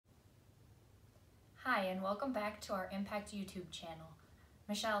Hi, and welcome back to our Impact YouTube channel.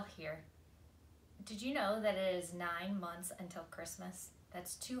 Michelle here. Did you know that it is 9 months until Christmas?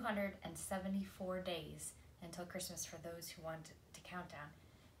 That's 274 days until Christmas for those who want to count down.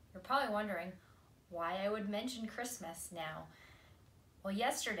 You're probably wondering why I would mention Christmas now. Well,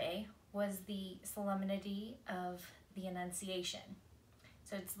 yesterday was the solemnity of the Annunciation.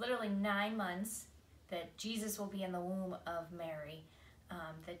 So it's literally 9 months that Jesus will be in the womb of Mary,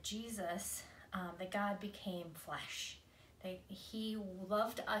 that God became flesh. He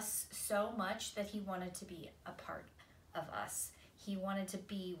loved us so much that he wanted to be a part of us. He wanted to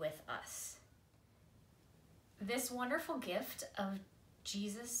be with us. This wonderful gift of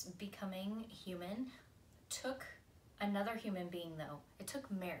Jesus becoming human took another human being though. It took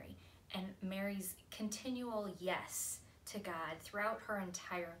Mary, and Mary's continual yes to God throughout her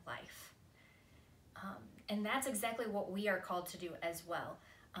entire life. And that's exactly what we are called to do as well.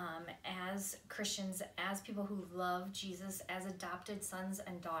 As Christians, as people who love Jesus, as adopted sons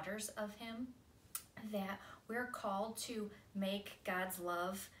and daughters of him, that we're called to make God's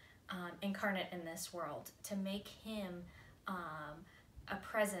love incarnate in this world, to make him a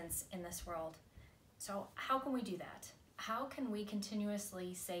presence in this world. So how can we do that? How can we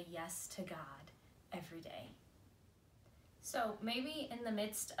continuously say yes to God every day? So maybe in the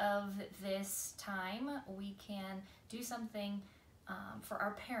midst of this time, we can do something for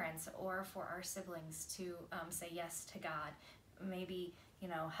our parents or for our siblings to say yes to God. Maybe,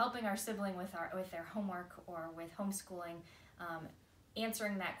 helping our sibling with their homework or with homeschooling,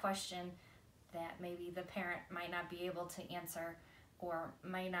 answering that question that maybe the parent might not be able to answer or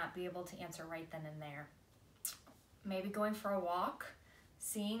might not be able to answer right then and there. Maybe going for a walk,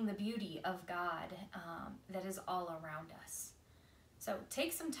 seeing the beauty of God that is all around us. So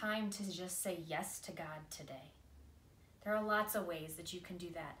take some time to just say yes to God today. There are lots of ways that you can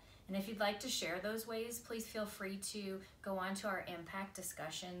do that. And if you'd like to share those ways, please feel free to go on to our Impact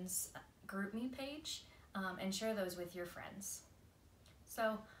Discussions GroupMe page and share those with your friends.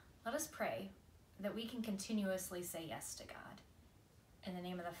 So let us pray that we can continuously say yes to God. In the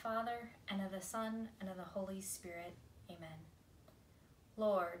name of the Father, and of the Son, and of the Holy Spirit, amen.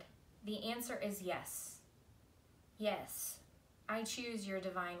 Lord, the answer is yes. Yes, I choose your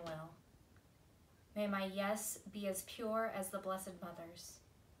divine will. May my yes be as pure as the Blessed Mother's.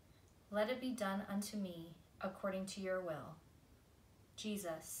 Let it be done unto me according to your will.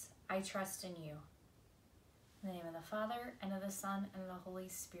 Jesus, I trust in you. In the name of the Father, and of the Son, and of the Holy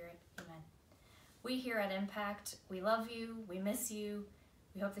Spirit, amen. We here at Impact, we love you, we miss you,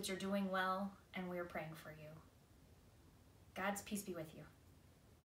 we hope that you're doing well, and we are praying for you. God's peace be with you.